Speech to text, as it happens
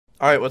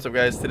All right, what's up,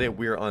 guys? Today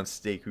we're on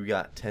stake. We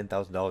got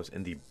 $10,000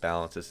 in the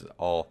balance. This is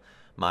all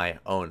my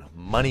own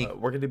money.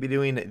 We're going to be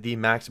doing the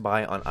max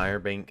buy on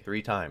Iron Bank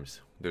 3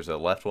 times. There's a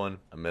left one,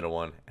 a middle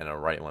one, and a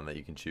right one that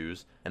you can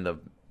choose. And the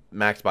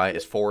max buy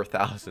is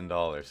 $4,000,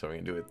 so we're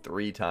going to do it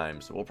 3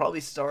 times. We'll probably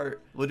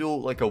start, we'll do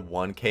like a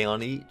 1K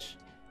on each.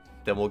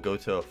 Then we'll go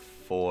to a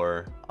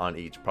 4 on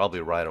each,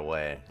 probably right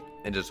away.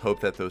 And just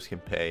hope that those can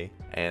pay.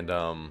 And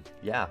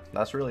yeah,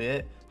 that's really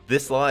it.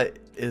 This slot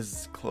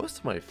is close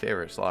to my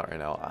favorite slot right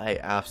now. I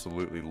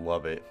absolutely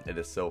love it. It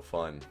is so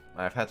fun.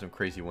 I've had some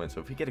crazy wins. So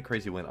if we get a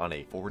crazy win on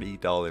a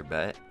 $40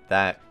 bet,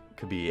 that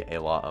could be a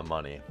lot of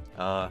money.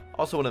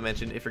 Also want to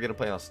mention, if you're going to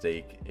play on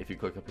stake, if you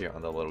click up here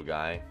on the little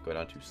guy, go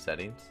down to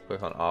settings,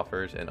 click on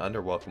offers, and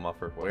under welcome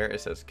offer, where it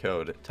says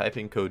code, type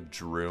in code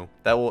DREW.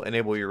 That will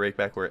enable your rake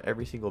back, where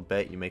every single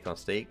bet you make on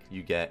stake,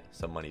 you get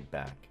some money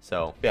back.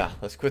 So yeah,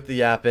 let's quit the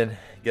yapping,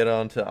 get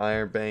on to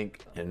Iron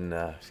Bank, and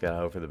just gotta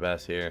hope for the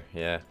best here.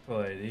 Yeah.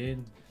 Boy,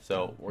 dude.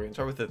 So we're gonna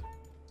start with a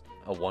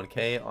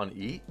 1K on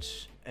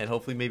each, and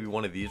hopefully maybe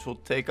one of these will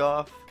take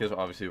off, because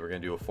obviously we're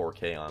gonna do a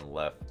 4K on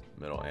left,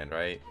 middle, and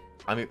right.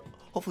 I mean,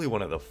 hopefully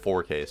one of the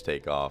 4Ks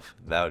take off.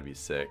 That would be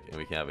sick, and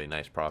we can have a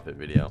nice profit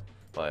video.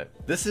 But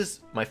this is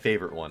my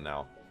favorite one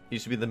now. It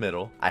used to be the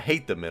middle. I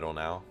hate the middle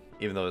now,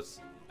 even though there's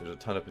a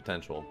ton of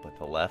potential. But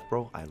the left,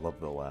 bro, I love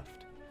the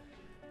left.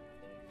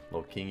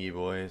 Little kingy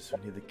boys.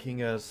 We need the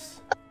kingas.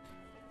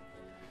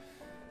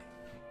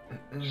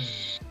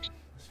 Let's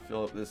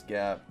fill up this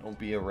gap. Don't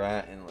be a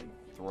rat and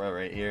like throw it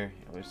right here.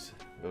 We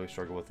always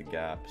struggle with the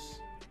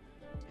gaps.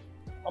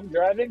 I'm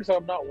driving, so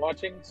I'm not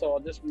watching, so I'll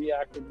just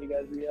react when you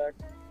guys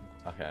react.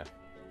 Okay.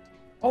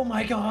 Oh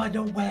my god,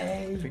 no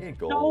way. If we get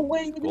gold, No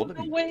way, gold would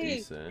no be way.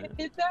 decent.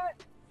 Hit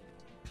that?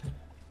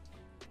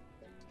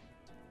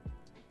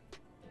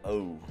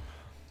 Oh.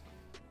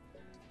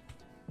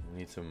 We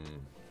need some,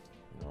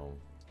 you know.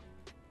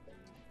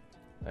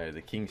 Alright,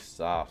 the king's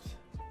soft.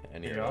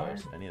 Any of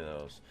those. Any of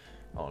those.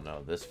 Oh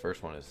no, this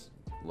first one is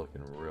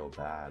looking real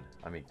bad.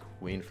 I mean,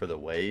 queen for the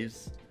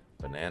waves.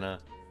 Banana.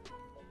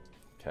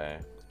 Okay.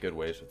 Good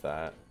waves with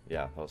that.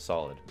 Yeah, that was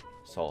solid.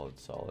 Solid,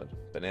 solid.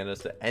 Bananas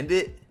to end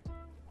it.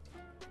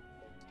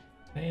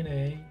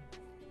 Nay.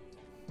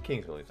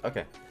 King's release.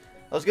 Okay.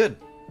 That was good.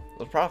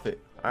 Let's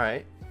profit.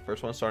 Alright.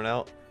 First one starting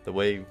out the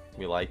way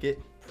we like it.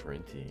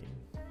 Printing.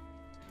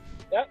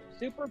 Yep,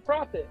 super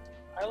profit.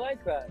 I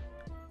like that.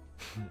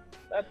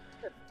 That's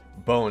good.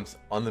 Bones,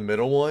 on the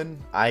middle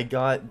one, I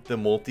got the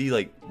multi,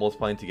 like,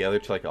 multiplying together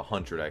to like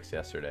 100x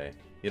yesterday.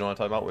 You know what I'm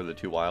talking about, where the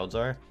 2 wilds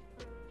are?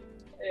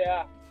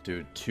 Yeah.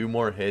 Dude, 2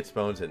 more hits,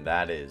 Bones, and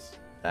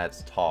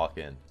that's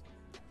talking.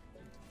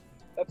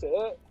 That's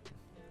it.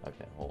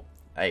 Okay, well,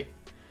 hey,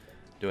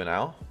 do it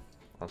now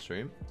on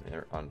stream,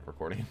 or on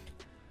recording.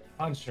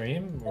 On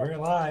stream, we're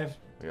live.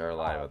 We are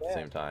live Oh, at the man.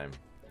 same time.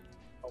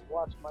 I'll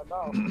watch my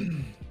mouth.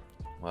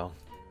 Well,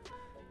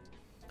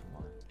 come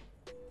on.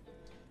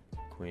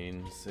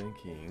 Queens and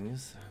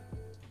kings.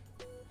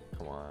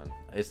 Come on.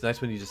 It's nice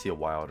when you just see a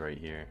wild right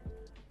here.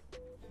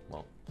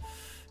 Well,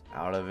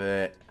 out of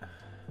it.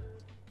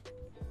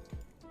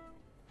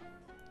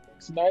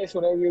 It's nice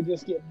whenever you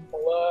just get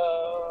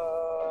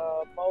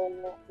more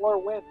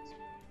wins.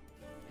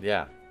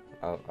 Yeah,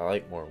 I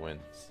like more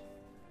wins.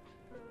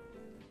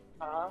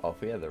 Uh-huh. Oh,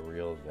 if we had the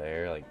reels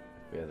there, like,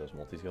 if we had those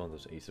multis going,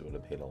 those aces would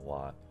have paid a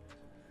lot.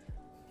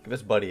 Give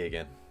us Buddy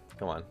again.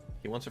 Come on.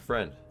 He wants a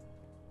friend.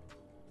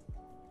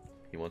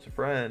 He wants a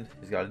friend.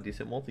 He's got a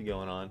decent multi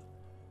going on.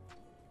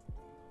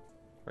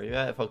 Where you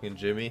at, fucking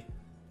Jimmy?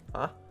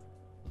 Huh?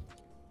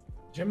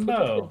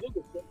 Jimbo.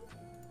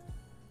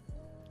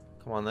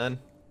 Come on, then.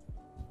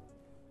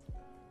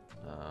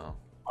 Oh.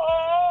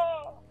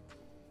 Oh!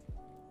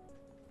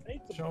 I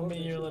hate the Show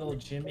me your little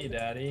Jimmy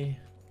daddy.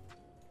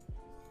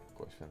 Of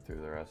course, went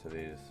through the rest of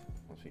these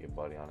once we get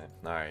Buddy on it.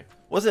 Alright.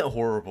 Wasn't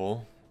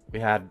horrible. We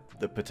had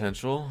the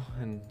potential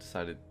and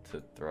decided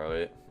to throw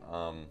it.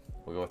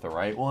 We'll go with the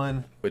right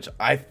one, which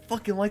I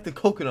fucking like the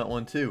coconut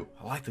one too.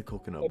 I like the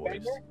coconut The boys.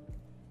 banger?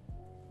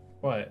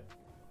 What?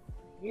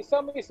 Can you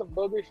sell me some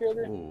booger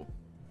sugar? Ooh.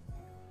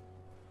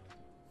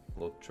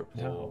 Little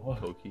triple No.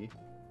 cokey.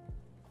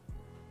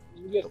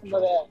 You get some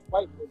of that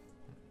white food.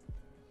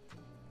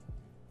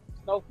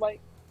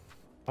 Snowflake?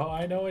 Oh,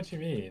 I know what you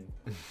mean.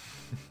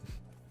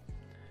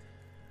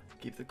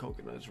 Keep the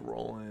coconuts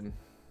rolling.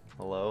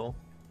 Hello?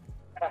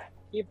 Ah,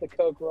 keep the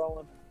Coke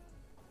rolling.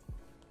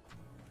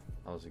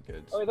 That was a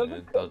good Oh, those are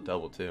spin. That was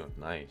double too.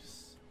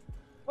 Nice.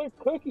 They're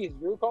cookies,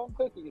 Drew. Call them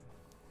cookies.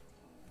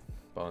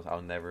 Bones,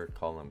 I'll never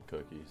call them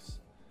cookies.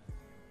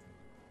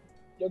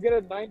 You'll get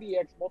a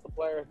 90x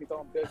multiplier if you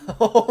call them cookies.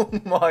 Oh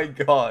my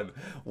god.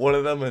 One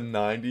of them a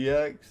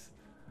 90x?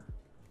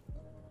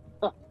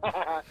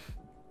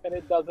 And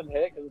it doesn't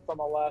hit because it's on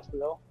the last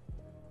reel.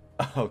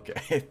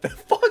 Okay.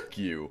 Fuck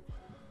you.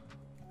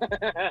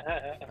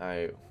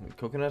 Alright.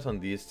 Coconuts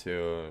on these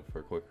two for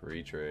a quick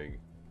retrig.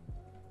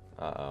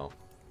 Uh-oh.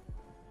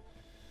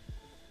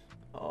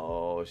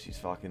 Oh, she's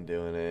fucking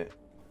doing it.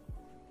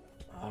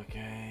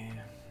 Okay.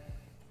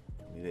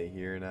 Need it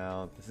here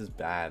now. This is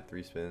bad.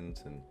 3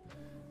 spins and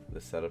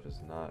The setup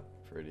is not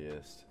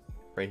prettiest.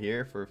 Right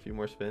here for a few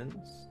more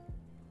spins.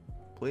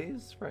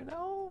 Please, right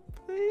now,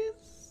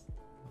 please.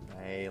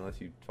 Hey, unless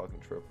you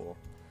fucking triple.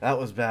 That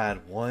was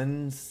bad.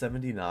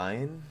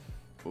 179.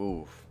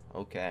 Oof.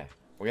 Okay.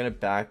 We're gonna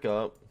back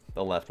up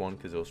the left one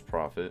because it was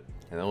profit,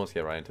 and then let's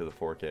get right into the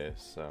 4K.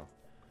 So.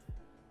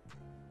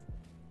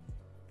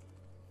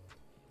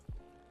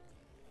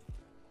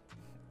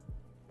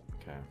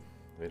 Okay.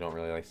 We don't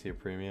really like see a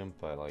premium,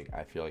 but like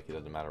I feel like it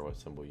doesn't matter what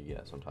symbol you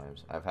get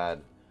sometimes. I've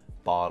had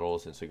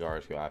bottles and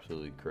cigars go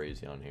absolutely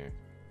crazy on here.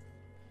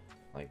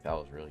 Like that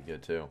was really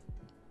good too.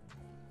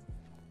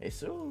 Hey,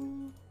 so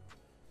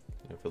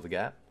you fill the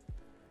gap?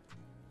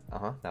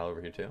 Now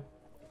over here too.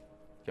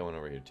 Going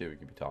over here too. We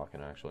could be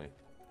talking actually.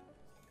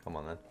 Come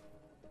on then.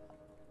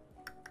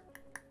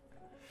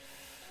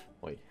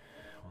 Wait.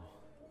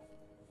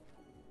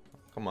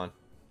 Come on.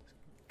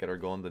 Get her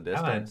going the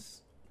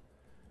distance.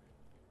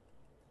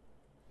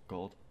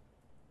 Gold.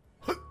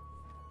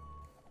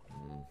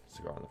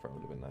 Cigar on the front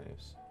would have been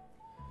nice.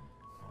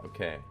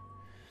 Okay.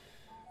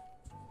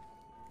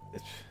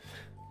 It's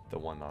the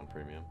one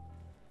non-premium.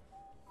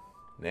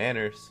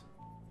 Nanners.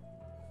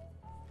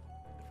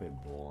 If we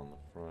had bull on the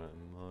front,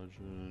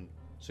 imagine.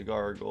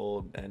 Cigar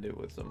gold, end it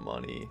with some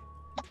money.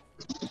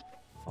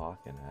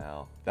 Fucking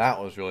hell.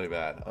 That was really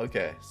bad.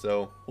 Okay,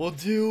 so we'll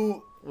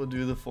do the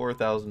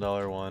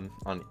 $4,000 one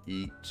on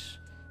each.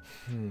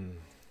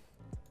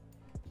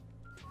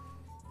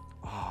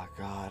 Oh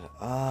god.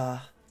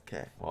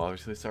 Okay. Well,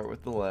 obviously start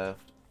with the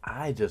left.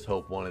 I just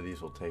hope one of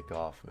these will take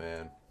off,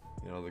 man.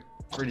 You know, they're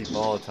pretty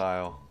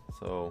volatile.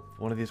 So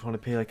one of these want to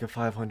pay like a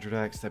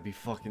 500x, that'd be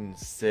fucking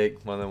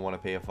sick. One of them want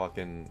to pay a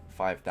fucking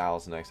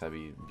 5,000x, that'd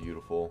be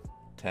beautiful.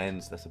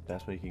 10s, that's the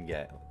best one you can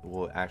get.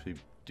 Will actually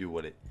do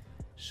what it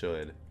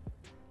should.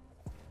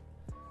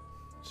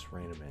 Just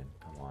rein them in.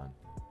 Come on.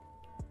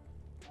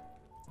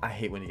 I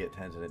hate when you get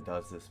 10s and it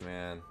does this,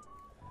 man.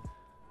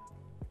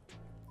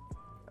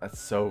 That's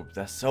so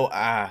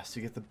ass.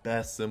 You get the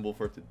best symbol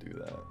for it to do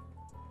that.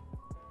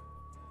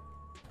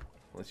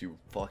 Unless you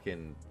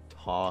fucking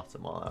toss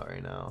them all out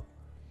right now.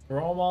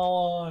 Throw them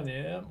all on.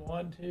 Yep.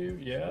 1, 2.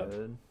 Yep.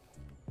 Good.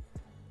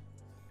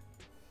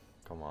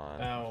 Come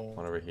on. Ow.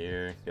 One over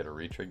here. Get a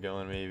retrig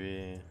going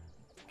maybe.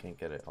 Can't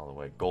get it all the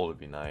way. Gold would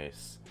be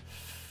nice.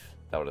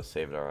 That would have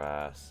saved our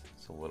ass.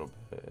 It's a little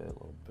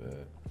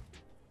bit.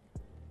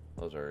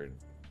 Those are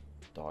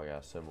dog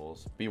ass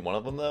symbols. Be one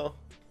of them though.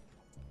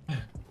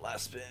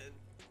 Last spin.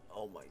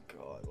 Oh my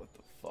god, what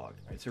the fuck?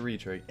 It's a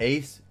retrig.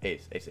 Ace.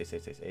 Ace.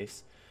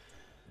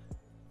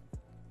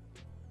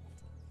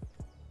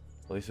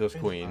 At least it was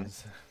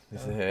queens.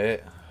 This is a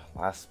hit.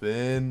 Last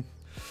spin.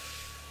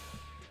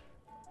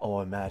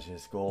 Oh, imagine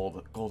it's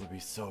gold. Gold would be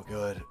so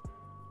good.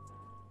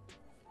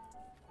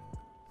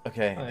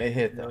 Okay, it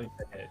hit though.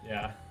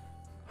 Yeah.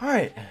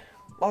 Alright.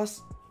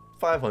 Lost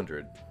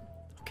 500.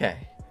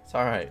 Okay. It's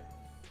alright.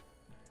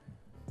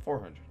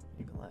 400.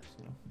 Even less,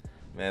 you know.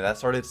 Man, that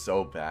started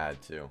so bad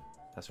too.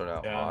 That started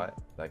out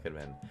hot. That could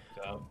have been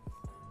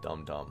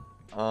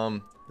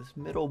dumb. This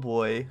middle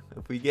boy,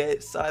 if we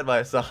get side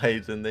by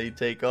sides and they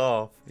take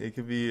off, it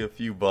could be a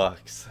few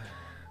bucks.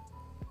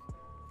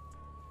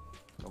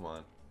 Come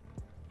on.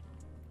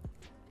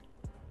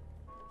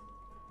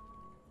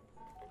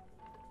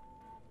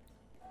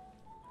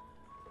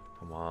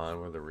 Come on,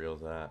 where the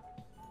reels at?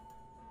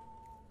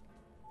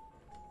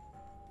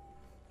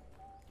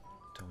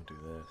 Don't do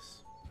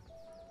this.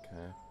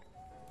 Okay.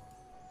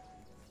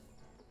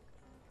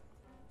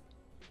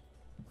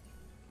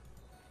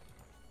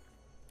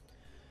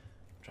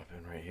 Drop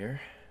in right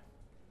here.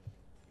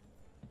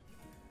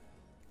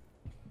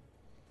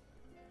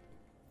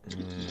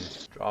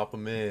 Drop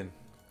them in.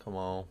 Come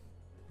on.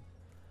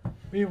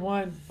 We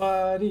want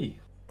buddy.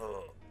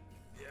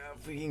 Yeah,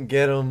 if we can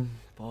get them.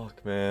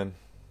 Fuck, man.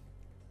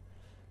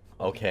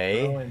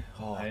 Okay.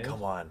 Oh,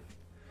 come on.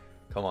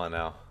 Come on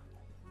now.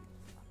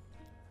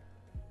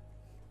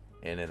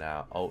 In and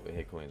out. Oh, it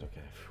hit queens.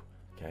 Okay.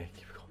 Okay,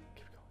 keep it going.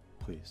 Keep it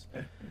going. Please.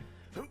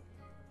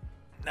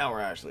 Now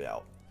we're actually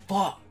out.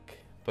 Fuck.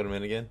 Put him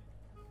in again.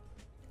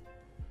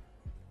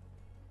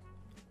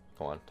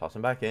 Come on. Toss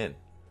him back in.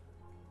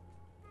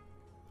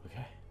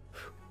 Okay.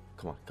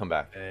 Come on. Come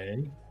back.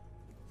 Hey.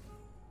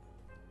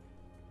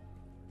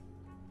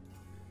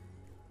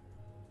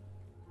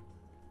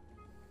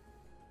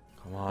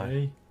 Come on.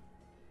 Hey.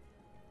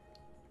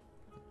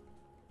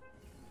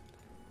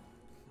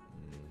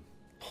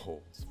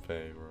 Pulse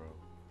pay, bro.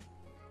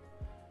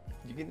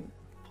 You can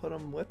put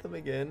him with him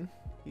again.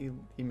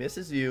 He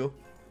misses you.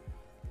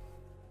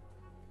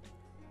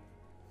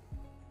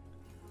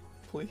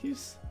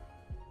 Please.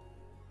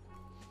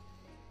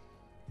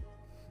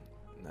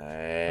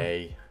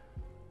 Nay.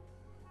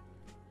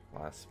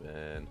 Last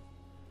spin.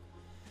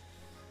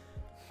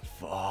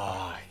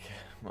 Fuck.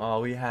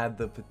 Oh, we had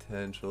the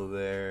potential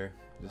there.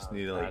 Just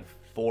needed like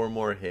 4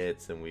 more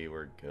hits and we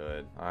were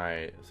good.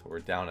 Alright, so we're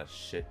down a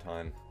shit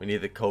ton. We need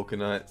the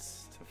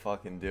coconuts to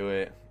fucking do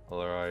it.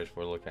 Otherwise,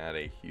 we're looking at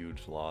a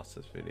huge loss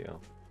this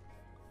video.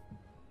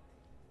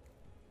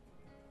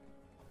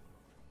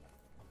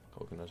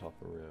 Coconuts off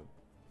a rib.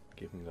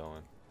 Keep him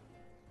going.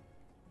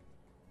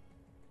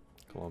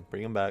 Come on,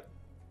 bring him back.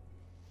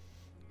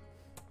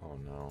 Oh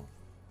no.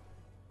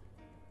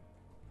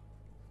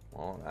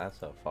 Well,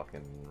 that's a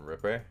fucking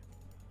ripper.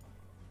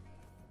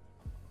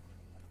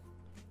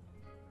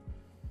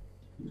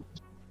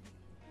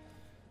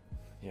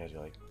 Yeah, do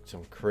like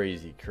some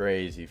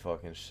crazy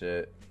fucking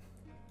shit.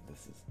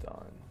 This is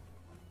done.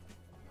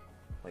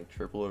 Like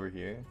triple over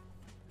here.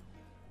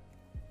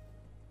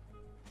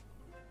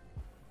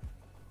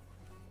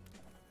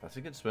 That's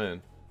a good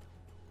spin.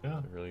 Yeah.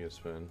 A really good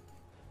spin.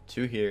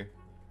 2 here.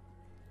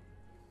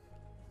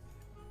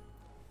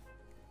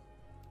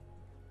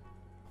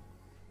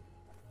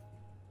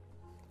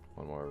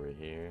 One more over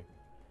here.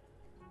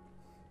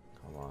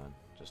 Come on,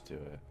 just do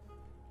it.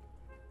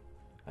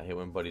 I hate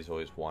when buddies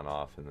always one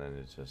off and then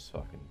it just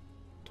fucking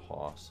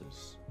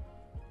tosses.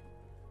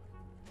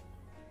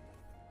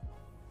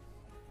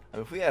 I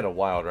mean, if we had a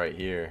wild right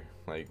here,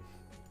 like,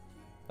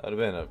 that would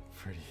have been a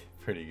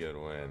pretty good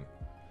win.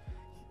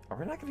 Are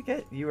we not gonna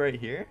get you right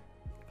here?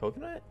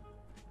 Coconut?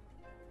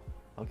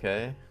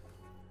 Okay.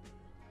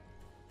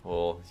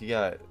 Well, we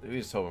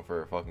just hoping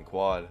for a fucking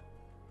quad.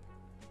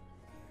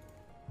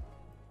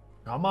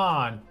 Come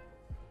on.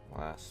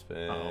 Last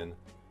spin. Oh,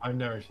 I've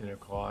never seen a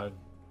quad.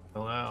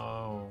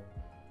 Oh.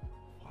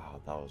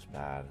 Wow, that was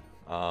bad.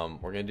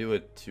 We're gonna do a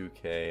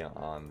 2K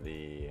on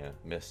the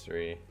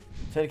mystery.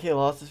 10K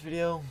lost this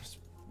video. It's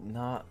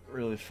not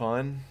really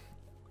fun.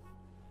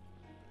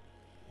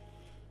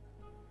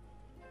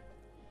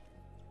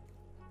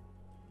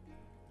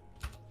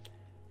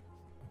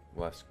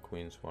 Less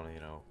queens want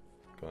to,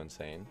 go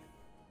insane.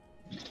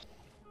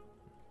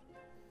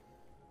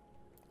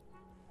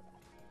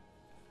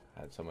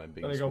 Had some of my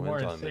biggest Gotta go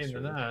wins more on insane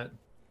than mystery. that.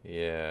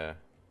 Yeah.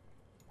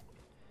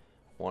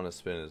 Want to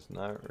spin is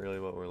not really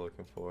what we're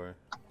looking for.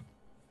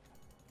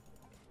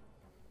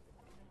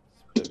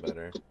 It's a bit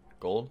better.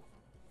 Gold?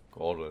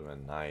 Gold would have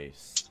been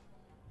nice.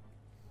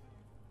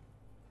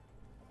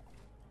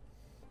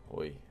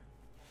 Oi.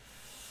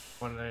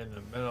 One day in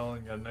the middle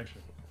and got an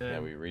extra. Yeah,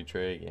 we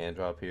retrig and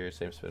drop here.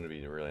 Same spin would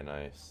be really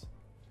nice.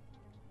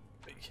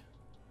 Big.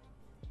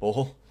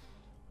 Bull.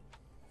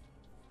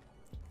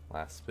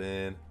 Last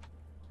spin.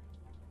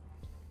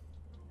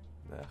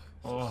 Ugh,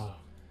 Oh.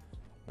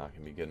 not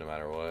gonna be good no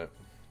matter what.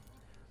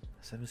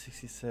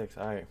 766.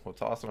 Alright, we'll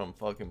toss it on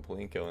fucking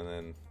Plinko and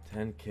then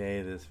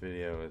 10K. This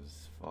video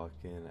is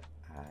fucking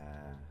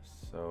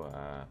ass. So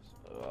ass.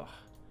 Ugh.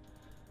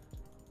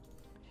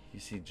 You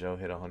see Joe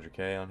hit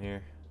 100K on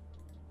here?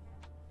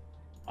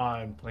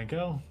 On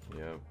Plinko?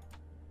 Yep.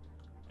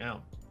 Yeah.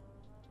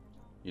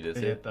 You did They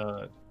see hit it?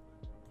 the.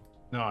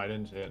 No, I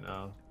didn't see it.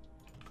 No.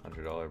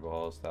 $100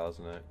 balls,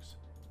 1000X.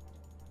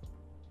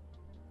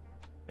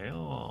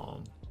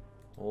 Damn.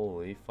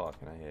 Holy fuck,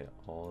 and I hit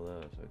all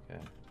of those.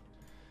 Okay.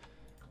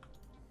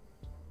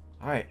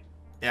 Alright.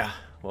 Yeah.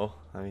 Well,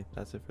 I mean,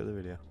 that's it for the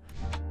video.